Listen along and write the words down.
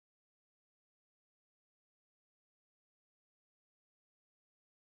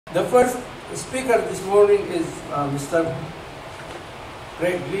The first speaker this morning is Mr.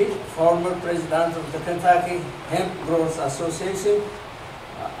 Greg Lee, former president of the Kentucky Hemp Growers Association.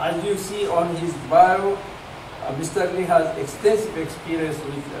 As you see on his bio, Mr. Lee has extensive experience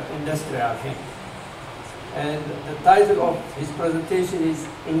with industrial hemp. And the title of his presentation is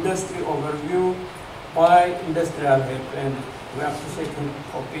Industry Overview by Industrial Hemp. And we appreciate him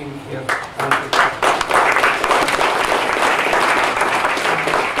for being here. Thank you.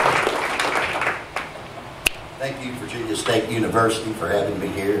 Thank you, Virginia State University, for having me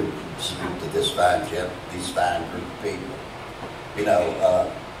here and speak to these fine group of people. You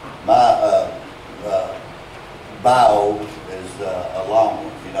know, my bio is a long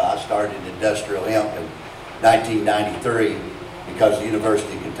one. You know, I started industrial hemp in 1993 because the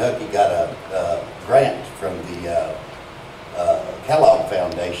University of Kentucky got a grant from the Kellogg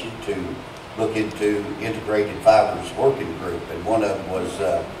Foundation to look into integrated fibers working group, and one of them was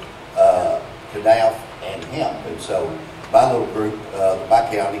CNAF and hemp. And so my little group, my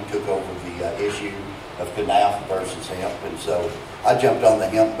county, took over the issue of CNAF versus hemp, and so I jumped on the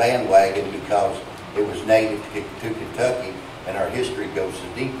hemp bandwagon because it was native to Kentucky, and our history goes so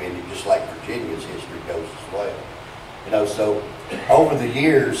deep in it, just like Virginia's history goes as well. You know, so over the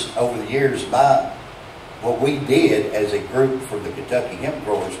years, what we did as a group from the Kentucky Hemp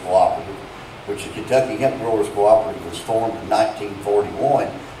Growers Cooperative, which the Kentucky Hemp Growers Cooperative was formed in 1941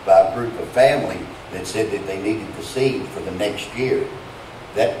 by a group of family that said that they needed the seed for the next year.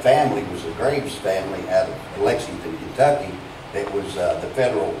 That family was the Graves family out of Lexington, Kentucky. That was the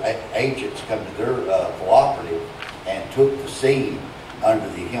federal agents come to their cooperative and took the seed under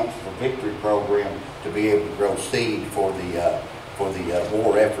the Hemp for Victory program to be able to grow seed for the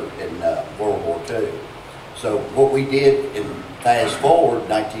war effort in World War II. So what we did, in fast forward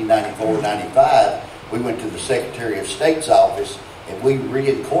 1994-95, we went to the Secretary of State's office and we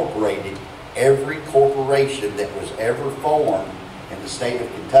reincorporated every corporation that was ever formed in the state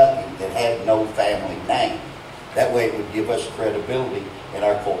of Kentucky that had no family name. That way it would give us credibility in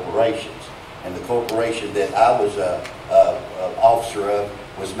our corporations. And the corporation that I was an officer of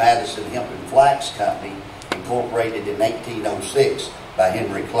was Madison Hemp and Flax Company, incorporated in 1806 by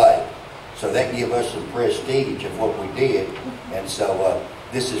Henry Clay. So that gave us some prestige of what we did. And so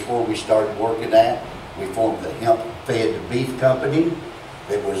this is where we started working at. We formed the Hemp Fed Beef Company.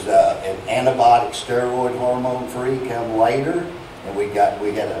 It was an antibiotic steroid hormone free come later. And we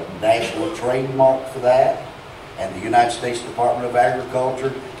had a national trademark for that. And the United States Department of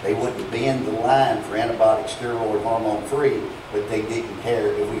Agriculture, they wouldn't bend the line for antibiotic steroid hormone free, but they didn't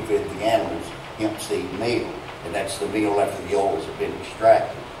care if we fed the animals hemp seed meal. And that's the meal after the oils have been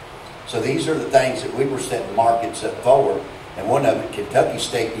extracted. So these are the things that we were setting markets up for. And one of them, Kentucky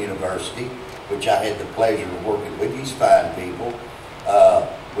State University, which I had the pleasure of working with these fine people.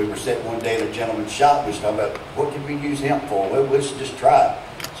 We were sitting one day in a gentleman's shop. We was talking about, what can we use hemp for? Well, let's just try it.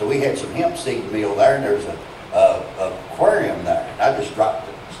 So we had some hemp seed meal there, and there's an aquarium there. And I just dropped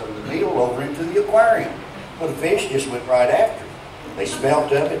some of the meal over into the aquarium. Well, the fish just went right after it. They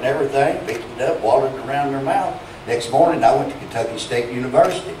smelt of it and everything, picked it up, watered it around their mouth. Next morning, I went to Kentucky State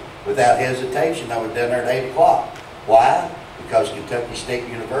University. Without hesitation, I was down there at 8 o'clock. Why? Because Kentucky State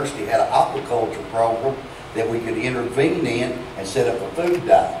University had an aquaculture program that we could intervene in and set up a food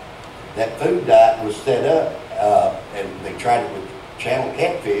diet. That food diet was set up, and they tried it with channel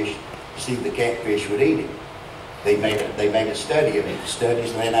catfish to see if the catfish would eat it. They made a study of it. The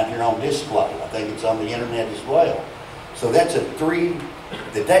study's laying out here on display. I think it's on the internet as well. So that's at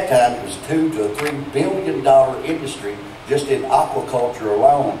that time it was $2 to $3 billion industry just in aquaculture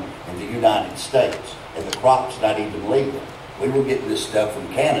alone in the United States. And the crop's not even legal. We were getting this stuff from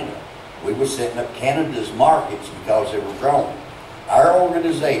Canada. We were setting up Canada's markets because they were growing. Our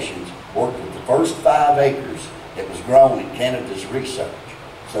organizations worked with the first 5 acres that was grown in Canada's research.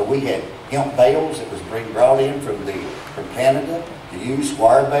 So we had hemp bales that was brought in from Canada to use,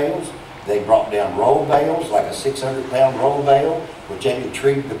 square bales. They brought down roll bales, like a 600-pound roll bale, which they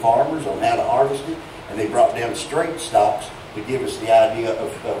intrigued the farmers on how to harvest it. And they brought down straight stalks to give us the idea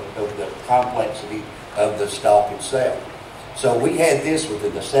of the complexity of the stalk itself. So we had this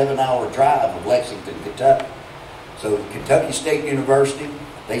within the 7-hour drive of Lexington, Kentucky. So Kentucky State University,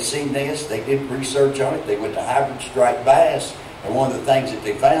 they seen this, they did research on it, they went to hybrid striped bass, and one of the things that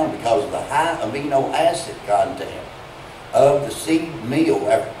they found, because of the high amino acid content of the seed meal,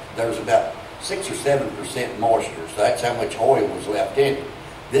 there's about 6 or 7% moisture, so that's how much oil was left in it.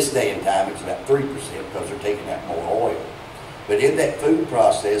 This day and time, it's about 3% because they're taking out more oil. But in that food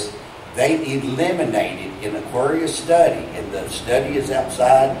process, they eliminated an Aquarius study, and the study is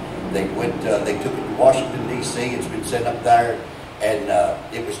outside. They took it to Washington, D.C. It's been sent up there. and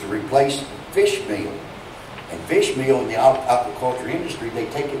it was to replace fish meal. And fish meal in the aquaculture industry, they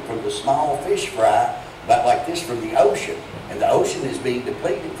take it from the small fish fry, about like this, from the ocean. And the ocean is being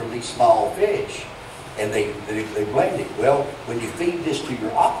depleted from these small fish. And they blend it. Well, when you feed this to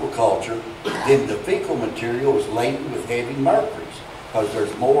your aquaculture, then the fecal material is laden with heavy mercuries, because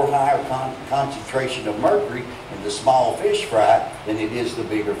there's more higher concentration of mercury in the small fish fry than it is the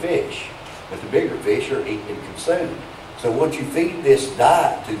bigger fish. But the bigger fish are eaten and consumed. So once you feed this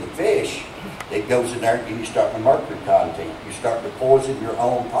diet to the fish, it goes in there and you start the mercury content. You start to poison your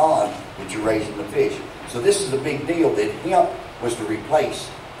own pond that you're raising the fish. So this is a big deal, that hemp was to replace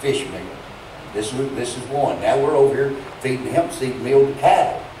fish meal. This is one. Now we're over here feeding hemp seed meal to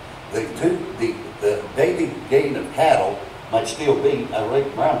cattle. The daily gain of cattle might still be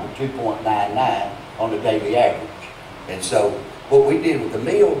around 2.99 on the daily average. And so what we did with the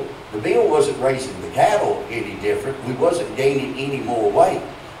meal wasn't raising the cattle any different. We wasn't gaining any more weight.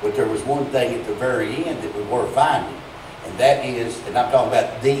 But there was one thing at the very end that we were finding. And that is, and I'm talking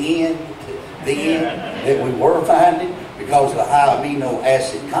about the end that we were finding, because of the high amino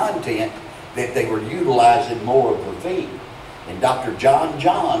acid content, that they were utilizing more of the feed. And Dr. John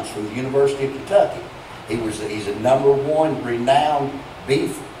Johns from the University of Kentucky, he's a #1 renowned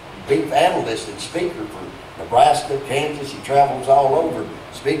beef analyst and speaker for Nebraska, Kansas. He travels all over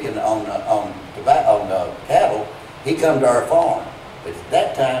speaking on cattle. He come to our farm. But at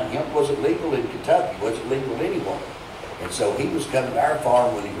that time, hemp wasn't legal in Kentucky, wasn't legal anywhere. And so he was coming to our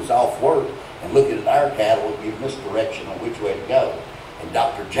farm when he was off work and looking at our cattle and giving us direction on which way to go. And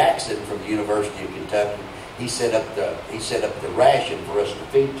Dr. Jackson from the University of Kentucky, he set up the ration for us to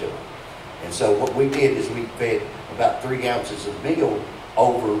feed to them. And so what we did is we fed about 3 ounces of meal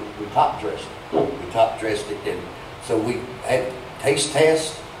over, we top dressed it. We top dressed it, and so we had taste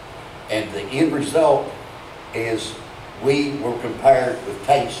tests, and the end result is we were compared with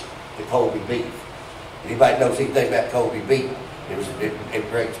taste to Colby beef. Anybody knows anything about Colby beef? It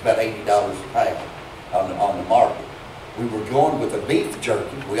breaks about $80 a pound on the market. We were going with a beef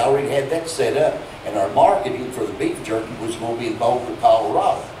jerky. We already had that set up, and our marketing for the beef jerky was going to be in Boulder,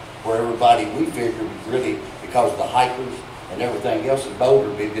 Colorado, where everybody, we figured, was really, because of the hikers and everything else in Boulder,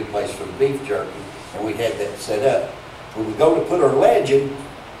 would be a good place for the beef jerky, and we had that set up. When we go to put our legend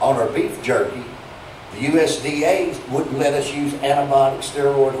on our beef jerky, the USDA wouldn't let us use antibiotic,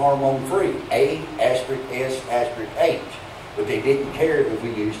 steroid, hormone-free, A*S*H, but they didn't care if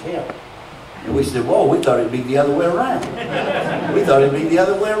we used hemp. And we said, whoa, we thought it'd be the other way around. We thought it'd be the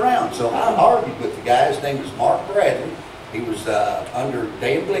other way around. So I argued with the guy. His name was Mark Bradley. He was under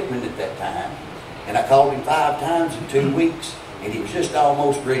Dan Blickman at that time. And I called him 5 times in 2 weeks, and he was just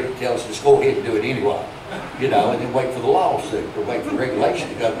almost ready to tell us, just go ahead and do it anyway. You know, and then wait for the lawsuit or wait for the regulation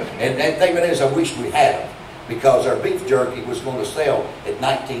to come. And the thing of it is, I wish we had, because our beef jerky was going to sell at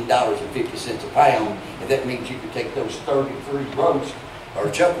 $19.50 a pound, and that means you could take those 33 roasts or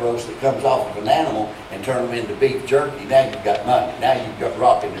chuck roast that comes off of an animal and turn them into beef jerky. Now you've got money. Now you've got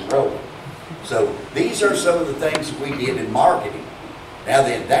rocking and rolling. So these are some of the things that we did in marketing. Now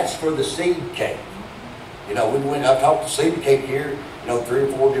then, that's for the seed cake. You know, I talked to seed cake here, 3 or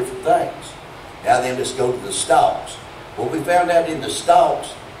 4 different things. Now then, let's go to the stalks. What we found out in the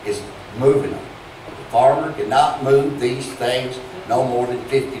stalks is moving them. The farmer cannot move these things no more than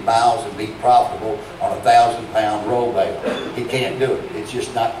 50 miles and be profitable on a 1,000-pound roll bale. He can't do it. It's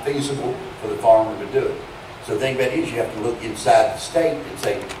just not feasible for the farmer to do it. So the thing about it is, you have to look inside the state and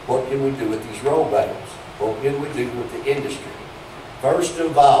say, what can we do with these roll bales? What can we do with the industry? First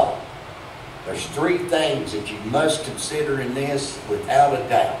of all, there's 3 things that you must consider in this without a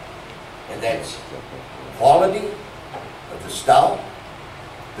doubt. And that's quality of the stalk,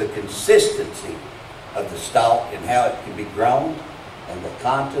 the consistency of the stalk and how it can be grown, and the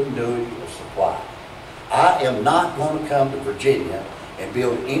continuity of supply. I am not going to come to Virginia and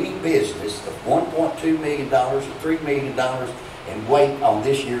build any business of $1.2 million or $3 million and wait on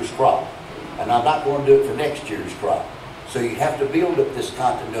this year's crop. And I'm not going to do it for next year's crop. So you have to build up this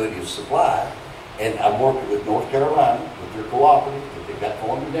continuity of supply. And I'm working with North Carolina, with their cooperative, that they've got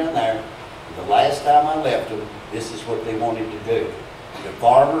forming down there. The last time I left them, this is what they wanted to do. The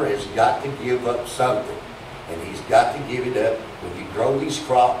farmer has got to give up something, and he's got to give it up. When you grow these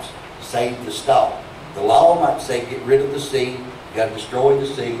crops, save the stalk. The law might say get rid of the seed, you got to destroy the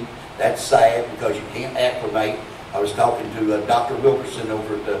seed. That's sad because you can't acclimate. I was talking to Dr. Wilkerson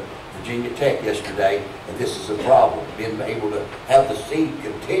over at Virginia Tech yesterday, and this is a problem, being able to have the seed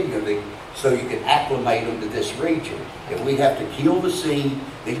continually so you can acclimate them to this region. If we have to kill the seed,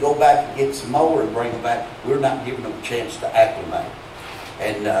 then go back and get some more and bring them back, we're not giving them a chance to acclimate.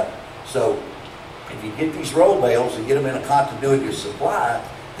 And so If you get these roll bales and get them in a continuity of supply,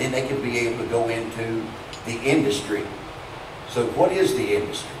 then they can be able to go into the industry. So what is the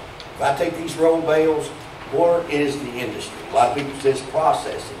industry? If I take these roll bales, what is the industry? A lot of people say it's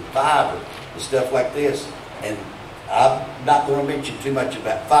processing, fiber, and stuff like this. And I'm not going to mention too much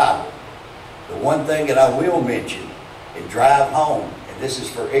about fiber. The one thing that I will mention and drive home, and this is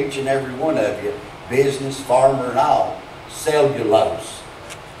for each and every one of you, business, farmer, and all, cellulose.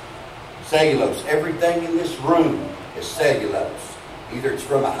 Cellulose. Everything in this room is cellulose. Either it's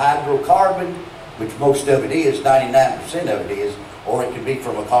from a hydrocarbon, which most of it is, 99% of it is, or it can be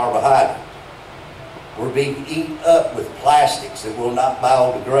from a carbohydrate. We're being eaten up with plastics that will not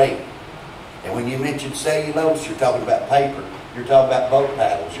biodegrade. And when you mention cellulose, you're talking about paper, you're talking about boat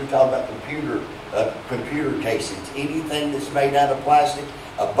paddles, you're talking about computer casings. Anything that's made out of plastic,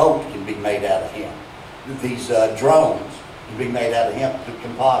 a boat can be made out of hemp. These drones can be made out of hemp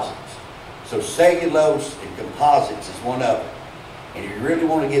composites. So cellulose and composites is one of them. And if you really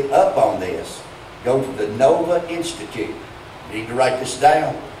want to get up on this, go to the Nova Institute. You need to write this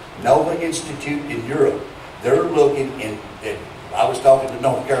down. Nova Institute in Europe. They're looking in, I was talking to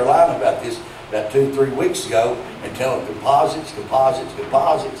North Carolina about this about 2-3 weeks ago and telling composites, composites,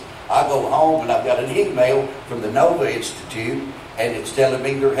 composites. I go home and I've got an email from the Nova Institute and it's telling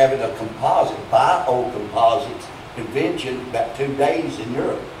me they're having a composite, biocomposites convention about 2 days in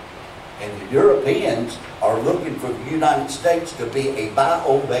Europe. And the Europeans are looking for the United States to be a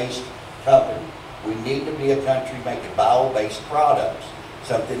bio-based company. We need to be a country making bio-based products,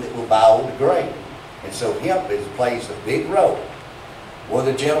 something that will biodegrade. And so hemp plays a big role. Well,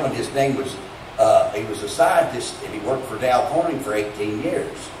 the gentleman, his name was, he was a scientist and he worked for Dow Corning for 18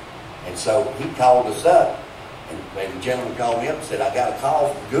 years. And so he called us up and the gentleman called me up and said, I got a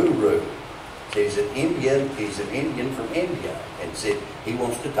call from Guru. So he's an Indian from India, and said he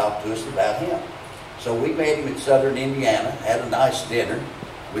wants to talk to us about hemp. So we met him in southern Indiana, had a nice dinner.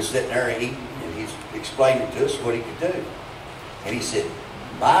 We were sitting there eating, and he's explaining to us what he could do. And he said,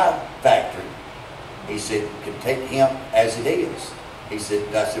 my factory, he said, can take hemp as it is. He said,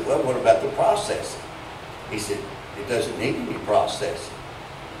 I said, well, what about the processing? He said, it doesn't need any processing.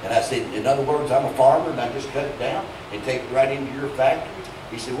 And I said, in other words, I'm a farmer and I just cut it down and take it right into your factory.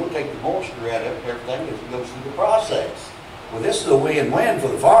 He said, we'll take the moisture out of everything as it goes through the process. Well, this is a win-win for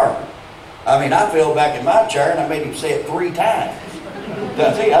the farmer. I mean, I fell back in my chair and I made him say it 3 times.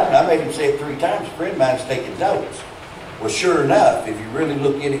 I made him say it 3 times. A friend of mine's taking notes. Well, sure enough, if you really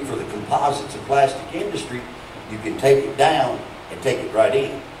look at it for the composites and plastic industry, you can take it down and take it right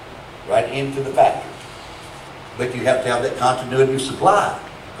into the factory. But you have to have that continuity of supply,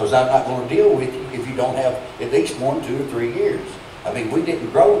 because I'm not going to deal with you if you don't have at least 1, 2, or 3 years. I mean, we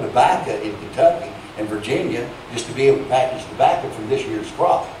didn't grow tobacco in Kentucky and Virginia just to be able to package tobacco from this year's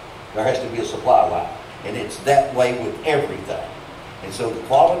crop. There has to be a supply line. And it's that way with everything. And so the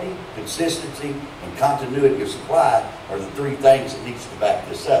quality, consistency, and continuity of supply are the 3 things that needs to back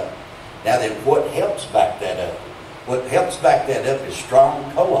this up. Now then, what helps back that up? What helps back that up is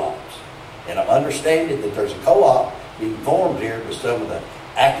strong co-ops. And I'm understanding that there's a co-op being formed here with some of the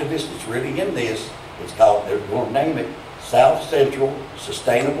activists that's really in this. It's called, they're going to name it, South Central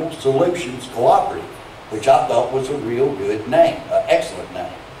Sustainable Solutions Cooperative, which I thought was a real good name, an excellent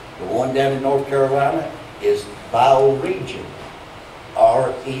name. The one down in North Carolina is Bioregion,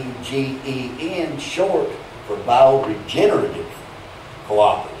 R-E-G-E-N, short for Bioregenerative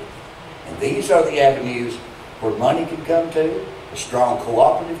Cooperative. And these are the avenues where money can come to. A strong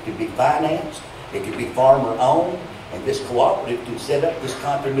cooperative can be financed, it can be farmer owned, and this cooperative can set up this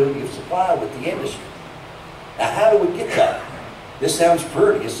continuity of supply with the industry. Now, how do we get that? This sounds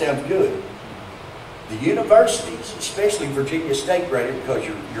pretty, it sounds good. The universities, especially Virginia State right here, because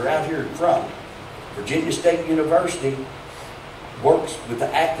you're out here in front, Virginia State University works with the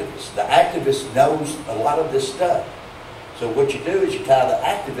activists. The activist knows a lot of this stuff. So what you do is you tie the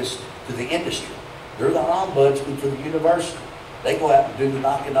activists to the industry. They're the ombudsman for the university. They go out and do the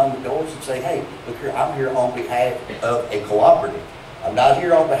knocking on the doors and say, hey, look here, I'm here on behalf of a cooperative. I'm not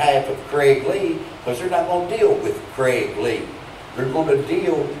here on behalf of Craig Lee, because they're not going to deal with Craig Lee. They're going to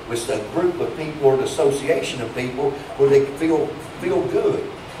deal with a group of people or an association of people where they feel good.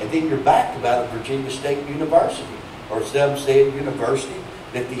 And then you're backed by the Virginia State University, or some said university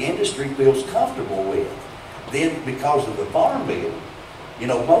that the industry feels comfortable with. Then because of the Farm Bill, you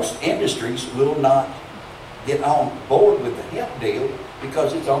know, most industries will not get on board with the hemp deal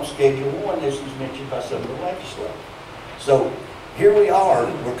because it's on Schedule 1, as was mentioned by some of the legislators. So here we are,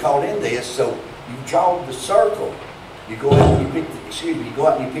 we're caught in this, so you draw the circle. You go out and you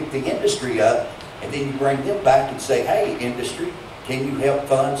pick the industry up, and then you bring them back and say, hey, industry, can you help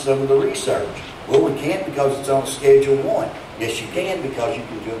fund some of the research? Well, we can't because it's on Schedule 1. Yes, you can because you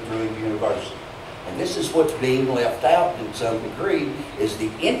can do it through a university. And this is what's being left out in some degree, is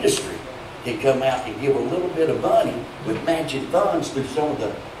the industry can come out and give a little bit of money with matching funds through some of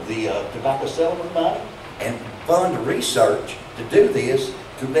the tobacco settlement money and fund research to do this,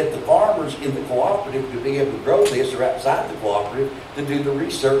 to let the farmers in the cooperative to be able to grow this, or outside the cooperative to do the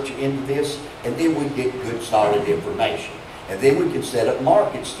research into this, and then we get good solid information. And then we can set up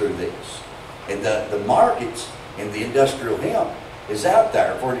markets through this. And the markets in the industrial hemp is out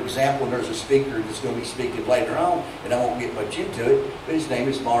there. For example, there's a speaker that's going to be speaking later on, and I won't get much into it, but his name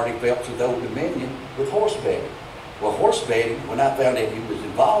is Marty Phelps with Old Dominion with horse betting. Well, horse betting, when I found out he was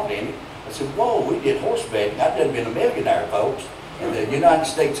involved in it, I said, whoa, we did horse betting. I've done been a millionaire, folks. And the United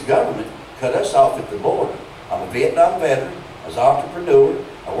States government cut us off at the border. I'm a Vietnam veteran. I was an entrepreneur.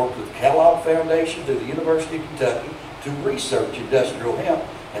 I worked with the Kellogg Foundation through the University of Kentucky to research industrial hemp,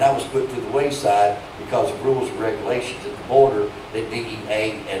 and I was put to the wayside because of rules and regulations at the border that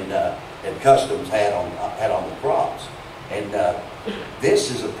DEA and Customs had on the crops. And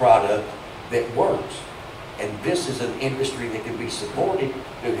this is a product that works. And this is an industry that can be supported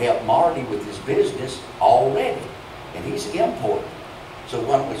to help Marty with his business already. And he's importing. So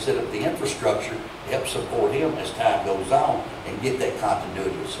why don't we set up the infrastructure to help support him as time goes on and get that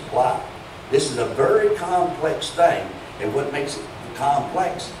continuity of supply. This is a very complex thing, and what makes it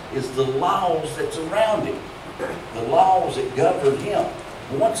complex is the laws that surround it, the laws that govern him.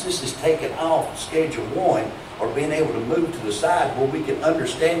 Once this is taken off Schedule 1, or being able to move to the side where we can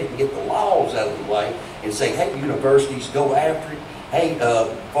understand it and get the laws out of the way and say, hey, universities, go after it. Hey,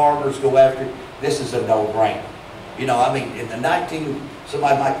 farmers, go after it. This is a no-brainer. You know, I mean, in the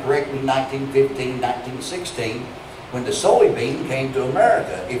somebody might correct me, 1915, 1916, when the soybean came to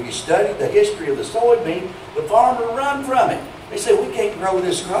America, if you study the history of the soybean, the farmer run from it. They said, we can't grow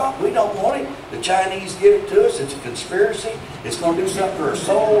this crop. We don't want it. The Chinese give it to us. It's a conspiracy. It's going to do something to our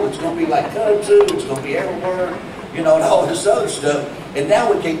soul. It's going to be like kudzu. It's going to be everywhere, you know, and all this other stuff. And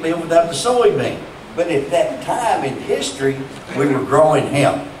now we can't live without the soybean. But at that time in history, we were growing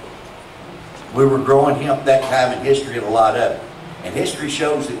hemp. We were growing hemp that time in history, and a lot of it. And history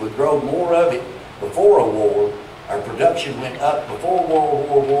shows that we grow more of it before a war. Our production went up before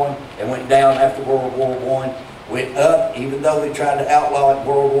World War I and went down after World War I. Went up, even though they tried to outlaw it in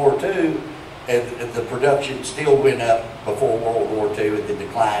World War II, and the production still went up before World War II, and then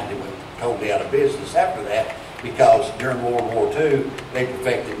declined and went totally out of business after that, because during World War II, they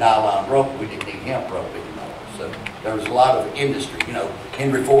perfected nylon rope. We didn't need hemp rope anymore. So there was a lot of industry. You know,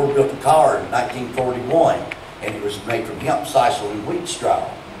 Henry Ford built a car in 1941, and it was made from hemp, sisal, and wheat straw.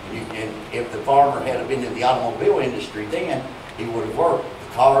 And if the farmer had been in the automobile industry then, he would have worked.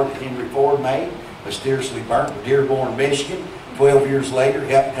 The car that Henry Ford made mysteriously burnt in Dearborn, Michigan. 12 years later, it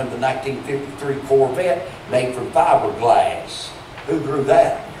happened to come the 1953 Corvette made from fiberglass. Who grew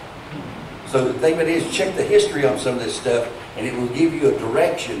that? So the thing of it is, check the history on some of this stuff, and it will give you a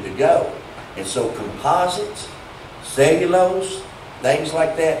direction to go. And so composites, cellulose, things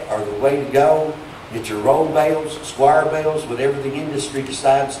like that are the way to go. Get your roll bales, square bales, whatever the industry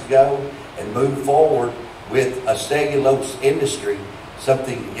decides to go, and move forward with a cellulose industry,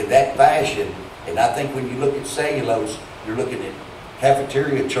 something in that fashion. And I think when you look at cellulose, you're looking at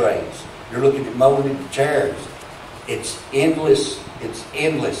cafeteria trays. You're looking at molded chairs. It's endless. It's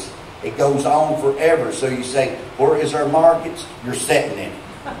endless. It goes on forever. So you say, where is our markets? You're setting in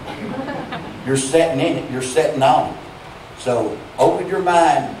it. You're setting in it. You're setting on it. So open your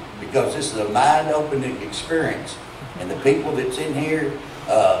mind, because this is a mind-opening experience. And the people that's in here,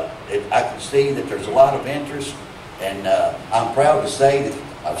 I can see that there's a lot of interest. And I'm proud to say that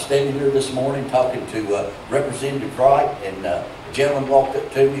I'm standing here this morning talking to Representative Wright, and a gentleman walked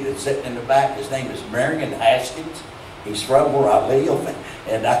up to me that's sitting in the back. His name is Marion Haskins. He's from where I live,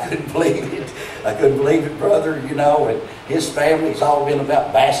 and I couldn't believe it. I couldn't believe it, brother, you know. And his family's all been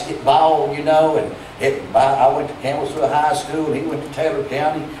about basketball, you know. And I went to Campbellsville High School, and he went to Taylor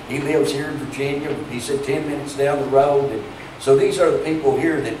County. He lives here in Virginia. He said 10 minutes down the road. And so these are the people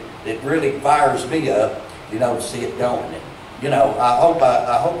here that really fires me up, you know, to see it going. And, you know, I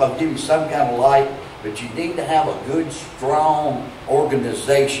hope I'll give you some kind of light, but you need to have a good, strong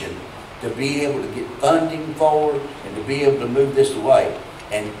organization to be able to get funding for it and to be able to move this away.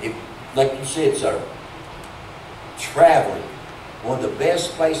 And if, like you said, sir, traveling, one of the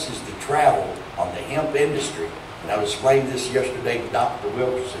best places to travel on the hemp industry, and I was explaining this yesterday to Dr.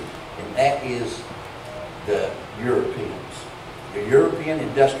 Wilkerson, and that is the Europeans. The European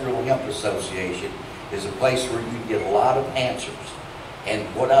Industrial Hemp Association is a place where you get a lot of answers. And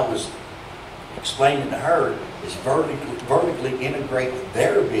what I was explaining to her is vertically integrate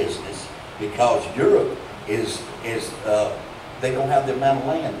their business because Europe is they don't have the amount of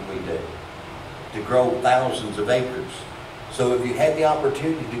land we do to grow thousands of acres. So if you had the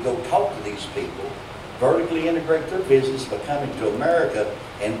opportunity to go talk to these people, vertically integrate their business by coming to America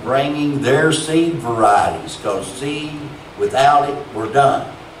and bringing their seed varieties, because seed, without it, we're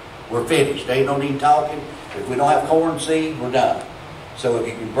done. We're finished. Ain't no need talking. If we don't have corn seed, we're done. So if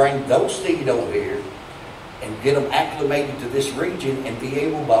you can bring those seed over here and get them acclimated to this region and be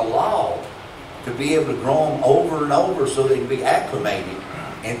able by law to be able to grow them over and over so they can be acclimated,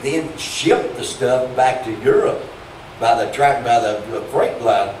 and then ship the stuff back to Europe by the freight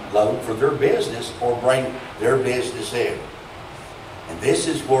load for their business, or bring their business in. And this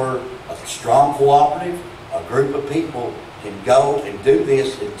is where a strong cooperative, a group of people can go and do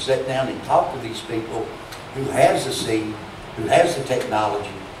this and sit down and talk to these people who has the seed, who has the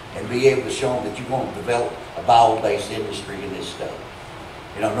technology, and be able to show them that you're going to develop a bio-based industry in this state.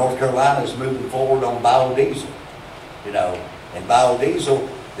 You know, North Carolina is moving forward on biodiesel. You know, and biodiesel,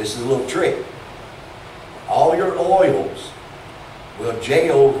 this is a little trick. All your oils will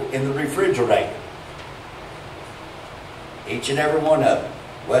gel in the refrigerator. Each and every one of them.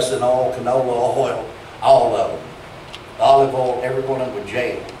 Western oil, canola oil, all of them. Olive oil, every one of them will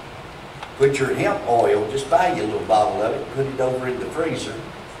gel. Put your hemp oil, just buy you a little bottle of it, put it over in the freezer,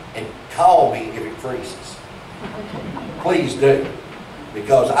 and call me if it freezes. Please do.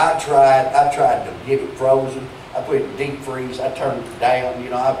 Because I tried to get it frozen. I put it in deep freeze. I turned it down. You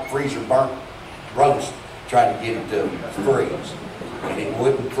know, I freezer burnt roast, trying to get it to freeze. And it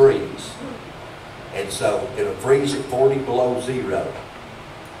wouldn't freeze. And so it'll freeze at 40 below zero.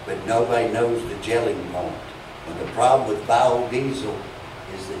 But nobody knows the gelling point. And the problem with biodiesel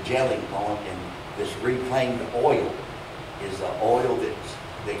is the gelling point, and this reclaimed oil is the oil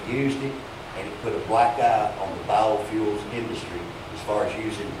that used it, and it put a black eye on the biofuels industry as far as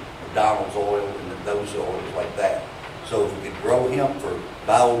using McDonald's oil and those oils like that. So if we could grow hemp for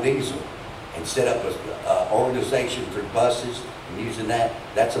biodiesel and set up an organization through buses and using that,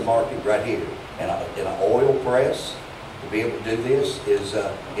 that's a market right here. And an oil press, to be able to do this, is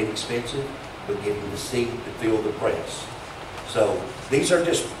inexpensive, but getting the seed to fill the press. So these are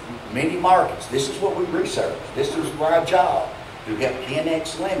just many markets. This is what we researched. This was our job, to help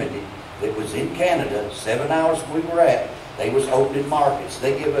KNX Limited, that was in Canada, 7 hours we were at. They was opening markets.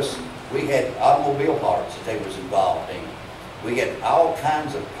 They give us, we had automobile parts that they was involved in. We had all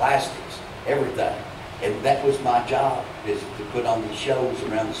kinds of plastics, everything. And that was my job, is to put on these shows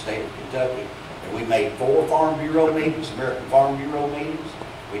around the state of Kentucky. And we made 4 Farm Bureau meetings, American Farm Bureau meetings.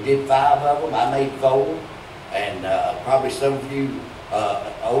 We did 5 of them. I made 4. And probably some of you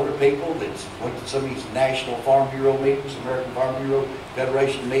older people that went to some of these National Farm Bureau meetings, American Farm Bureau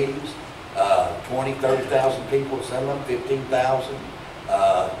Federation meetings, 20, 30,000 people, some of them 15,000.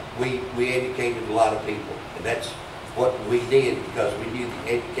 We educated a lot of people. And that's what we did, because we knew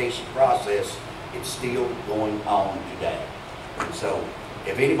the education process is still going on today. And so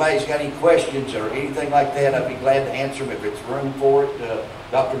if anybody's got any questions or anything like that, I'd be glad to answer them if it's room for it,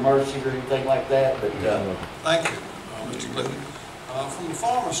 Dr. Mercy or anything like that. But thank you, Mr. Clinton. From the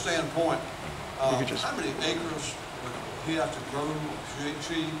farmer's standpoint, how many acres would he have to grow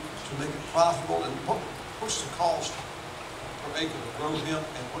to make it profitable, and what's the cost per acre to grow hemp,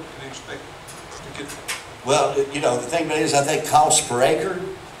 and what can he expect to get? Well, you know, the thing about it is, I think cost per acre,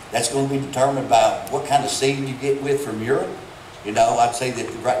 that's going to be determined by what kind of seed you get with from Europe. You know, I'd say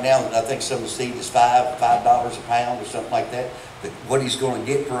that right now, I think some of the seed is $5 a pound or something like that. But what he's going to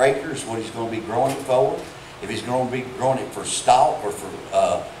get per acre is what he's going to be growing it for. If he's going to be growing it for stalk or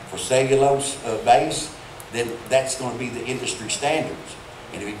for cellulose base, then that's going to be the industry standards.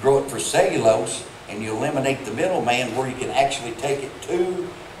 And if you grow it for cellulose and you eliminate the middleman, where you can actually take it to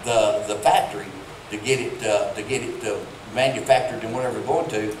the factory to get it manufactured and whatever you're going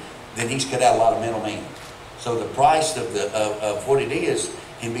to, then he's cut out a lot of middlemen. So the price of what it is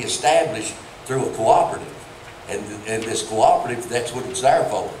can be established through a cooperative. And this cooperative, that's what it's there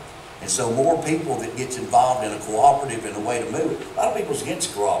for. And so more people that gets involved in a cooperative and a way to move it. A lot of people's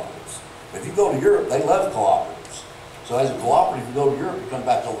against cooperatives. But if you go to Europe, they love cooperatives. So as a cooperative, you go to Europe, you come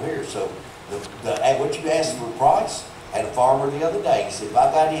back over here. So what you asked for a price, I had a farmer the other day. He said, if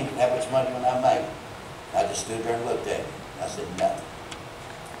I got in, how much money would I make? I just stood there and looked at him. I said, nothing.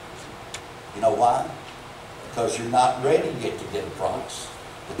 You know why? Because you're not ready yet to get a price.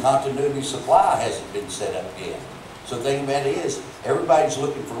 The continuity supply hasn't been set up yet. So the thing about it is, everybody's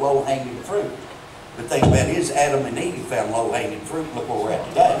looking for low-hanging fruit. The thing about it is, Adam and Eve found low-hanging fruit. Look where we're at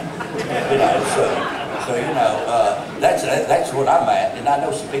today. You know, so you know, that's what I'm at. And I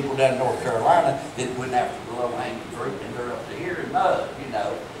know some people down in North Carolina that went after the low-hanging fruit, and they're up to here in mud. You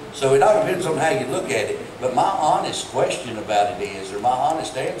know, So it all depends on how you look at it. But my honest question about it is, or my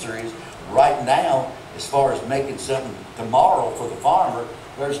honest answer is, right now, as far as making something tomorrow for the farmer,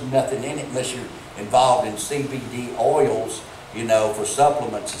 there's nothing in it unless you're involved in CBD oils, you know, for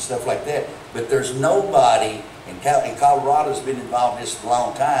supplements and stuff like that. But there's nobody, and Colorado's been involved in this for a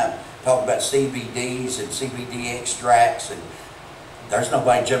long time, talking about CBDs and CBD extracts, and there's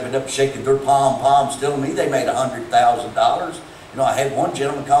nobody jumping up and shaking their palms telling me they made $100,000. You know, I had one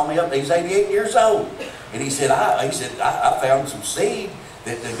gentleman call me up, he's 88 years old, and he said, I found some seed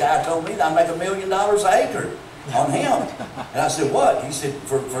that the guy told me that I make $1 million an acre on hemp. And I said, what? He said,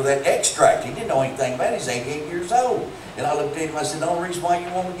 for that extract. He didn't know anything about it. He's 88 years old. And I looked at him, I said, the only reason why you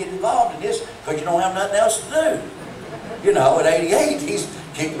want to get involved in this, because you don't have nothing else to do. You know, at 88, he's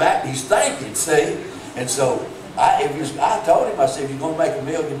kicked back and he's thinking, see? And so I told him, I said, if you're going to make $1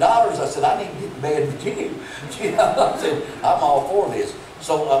 million, I said, I need to get to bed with you. You know, I said, I'm all for this.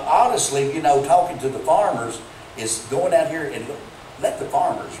 So honestly, you know, talking to the farmers is going out here and let the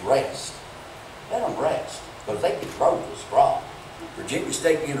farmers rest. Let them rest, because they can grow this crop. Virginia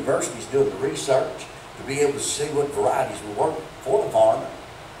State University is doing the research to be able to see what varieties will work for the farmer.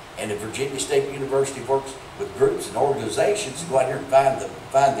 And if Virginia State University works with groups and organizations to go out here and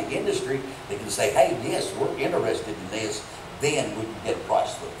find the industry, they can say, hey, yes, we're interested in this, then we can get a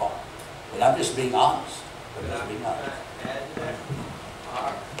price for the farm. And I'm just being honest. I'm just being honest. Add to that,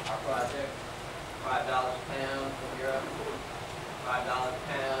 our project, $5 a pound from Europe, $5 a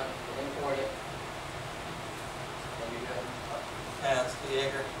pound to import it. And you're doing pounds to the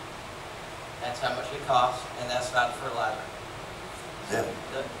acre. That's how much it costs, and that's not fertilizer. Yeah.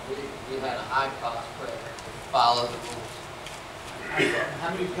 We had a high cost per acre to follow the rules. How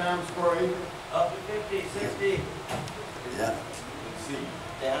many pounds per acre? Up to 50, 60. Yeah.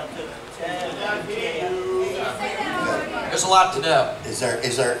 Down to 10. There's a lot to know. Is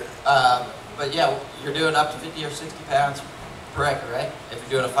there? But yeah, you're doing up to 50 or 60 pounds per acre, right? If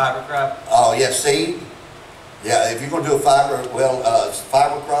you're doing a fiber crop. Oh, yeah, seed. Yeah, if you're going to do a fiber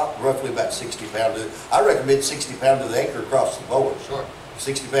crop, roughly about 60 pounds. I recommend 60 pounds to the acre across the board. Sure.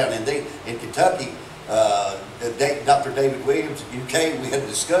 60 pounds. And in Kentucky, Dr. David Williams in UK, we had a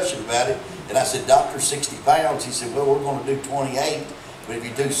discussion about it, and I said, Doctor, 60 pounds. He said, well, we're going to do 28, but if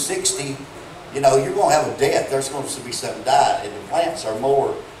you do 60, you know, you're going to have a death. There's going to be something died, and the plants are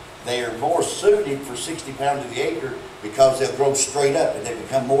more suited for 60 pounds to the acre because they'll grow straight up and they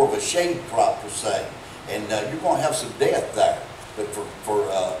become more of a shade crop per se. And you're going to have some death there. But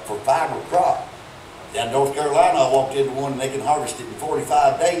for fiber crop, down in North Carolina, I walked into one and they can harvest it in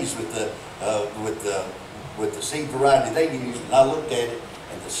 45 days with the seed variety they used. And I looked at it,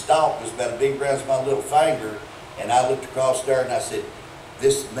 and the stalk was about as big as my little finger. And I looked across there and I said,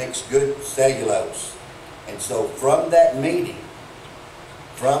 this makes good cellulose. And so from that meeting,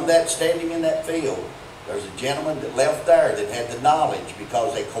 from that standing in that field, there's a gentleman that left there that had the knowledge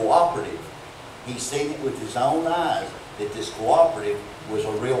because a cooperative, he's seen it with his own eyes that this cooperative was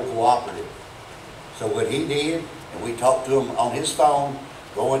a real cooperative. So what he did, and we talked to him on his phone,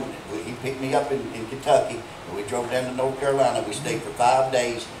 he picked me up in Kentucky, and we drove down to North Carolina. We stayed for 5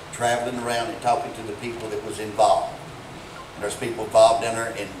 days traveling around and talking to the people that was involved. And there's people involved down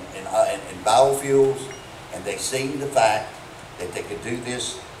there in biofuels, and they seen the fact that they could do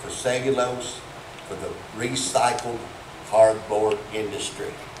this for cellulose, for the recycled cardboard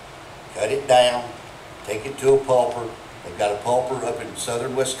industry. Cut it down, take it to a pulper. They've got a pulper up in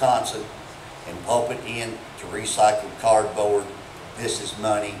southern Wisconsin, and pulp it in to recycled cardboard. This is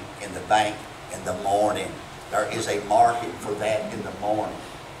money in the bank in the morning. There is a market for that in the morning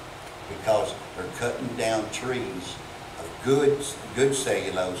because they're cutting down trees of good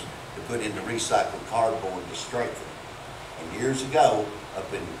cellulose to put into recycled cardboard to strengthen. And years ago,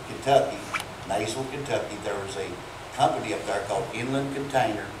 up in Kentucky, Nasal, Kentucky, there was a company up there called Inland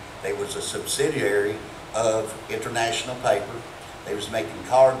Container. They was a subsidiary of International Paper. They was making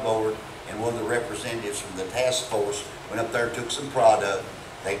cardboard, and one of the representatives from the task force went up there and took some product.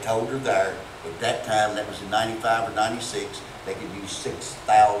 They told her there, at that time, that was in 95 or 96, they could use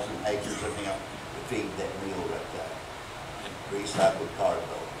 6,000 acres of hemp to feed that meal right there. Recycled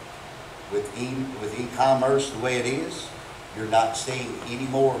cardboard. With e-commerce the way it is, you're not seeing any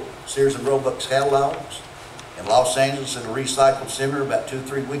more Sears and Roebuck's catalogs. In Los Angeles, at a recycled center about 2 or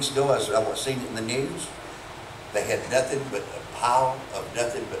 3 weeks ago, I seen it in the news. They had nothing but a pile of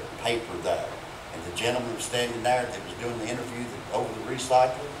nothing but paper there. And the gentleman was standing there that was doing the interview over the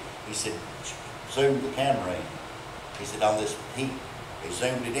recycling. He said, zoom the camera in. He said, on this heat, they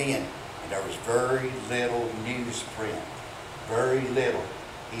zoomed it in, and there was very little newsprint. Very little.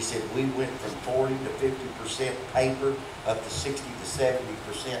 He said, we went from 40 to 50% paper up to 60 to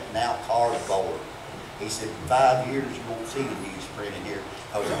 70% now cardboard. He said, in 5 years, you won't see the newsprint in here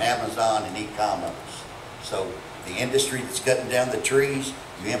because of Amazon and e-commerce. So the industry that's cutting down the trees,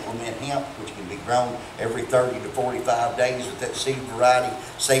 you implement hemp, which can be grown every 30 to 45 days with that seed variety,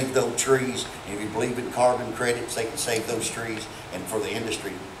 save those trees. And if you believe in carbon credits, they can save those trees, and for the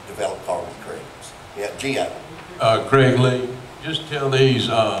industry, develop carbon credits. Yeah, Gio. Craig Lee, just tell these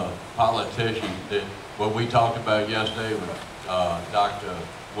politicians that what we talked about yesterday with Dr.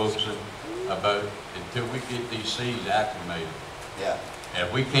 Wilson about until we get these seeds acclimated. Yeah. And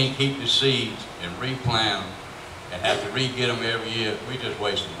if we can't keep the seeds and replant them and have to re-get them every year, we just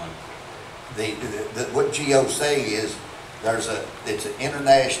wasting money. What Gio's saying is it's an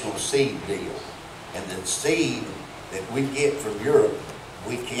international seed deal, and the seed that we get from Europe,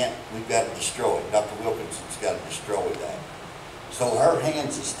 we've got to destroy it. Dr. Wilkinson's got to destroy that. So her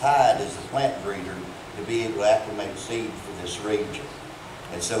hands is tied as a plant breeder to be able to acclimate seed for this region.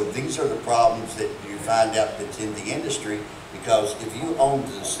 And so these are the problems that you find out that's in the industry, because if you owned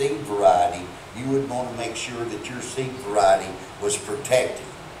the seed variety, you would want to make sure that your seed variety was protected.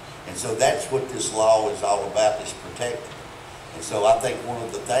 And so that's what this law is all about, is protecting. And so I think one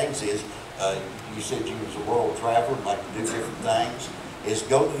of the things is, you said you was a world traveler and like to do different things, is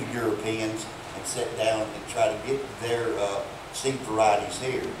go to the Europeans and sit down and try to get their seed varieties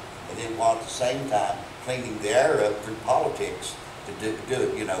here. And then while at the same time cleaning the air up through politics to do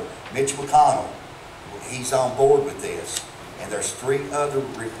it. You know, Mitch McConnell, he's on board with this. And there's 3 other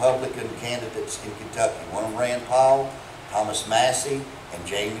Republican candidates in Kentucky. One of them Rand Paul, Thomas Massey, and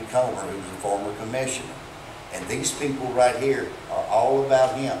Jamie Comer, who's a former commissioner. And these people right here are all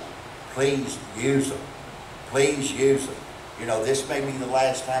about him. Please use them. Please use them. You know, this may be the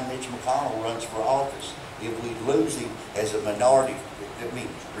last time Mitch McConnell runs for office. If we lose him as a minority, I mean,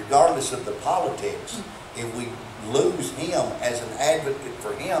 regardless of the politics, if we lose him as an advocate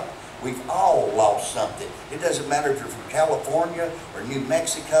for hemp, we've all lost something. It doesn't matter if you're from California or New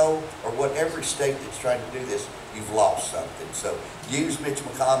Mexico or whatever state that's trying to do this, you've lost something. So use Mitch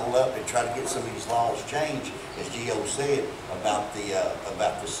McConnell up and try to get some of these laws changed, as Gio said, about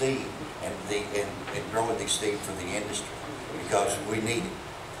the seed and growing these seed for the industry, because we need it.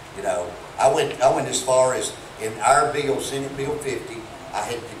 You know, I went as far as in our bill, Senate Bill 50, I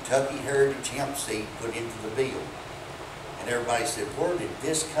had Kentucky Heritage Hemp seed put into the bill. And everybody said, where did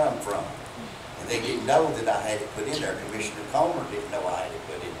this come from? And they didn't know that I had it put in there. Commissioner Comer didn't know I had it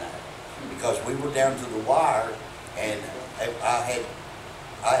put in there. Because we were down to the wire, and I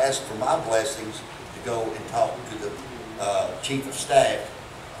asked for my blessings to go and talk to the chief of staff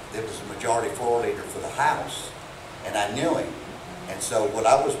that was the majority floor leader for the House. And I knew him. And so what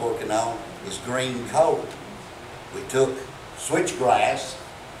I was working on is green coal. We took switchgrass,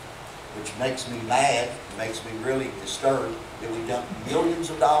 which makes me mad, makes me really disturbed, that we dumped millions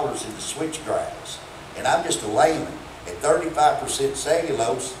of dollars into switchgrass. And I'm just a layman. At 35%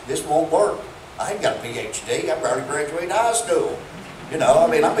 cellulose, this won't work. I ain't got a PhD. I barely graduated high school. You know, I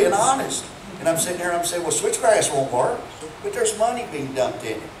mean, I'm being honest. And I'm sitting there and I'm saying, well, switchgrass won't work, but there's money being dumped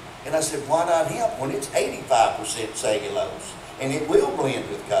in it. And I said, why not hemp when it's 85% cellulose? And it will blend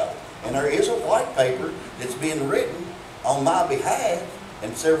with coal. And there is a white paper that's being written on my behalf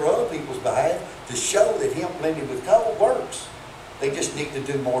and several other people's behalf to show that hemp blended with coal works. They just need to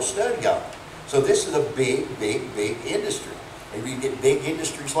do more study on it. So this is a big, big, big industry. If you get big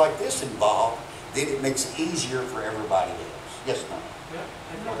industries like this involved, then it makes it easier for everybody else. Yes, ma'am?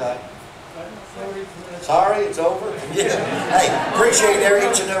 Yeah. Okay. Sorry, it's over? Yeah. Hey, appreciate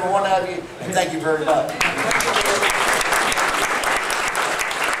each and every one of you, and thank you very much.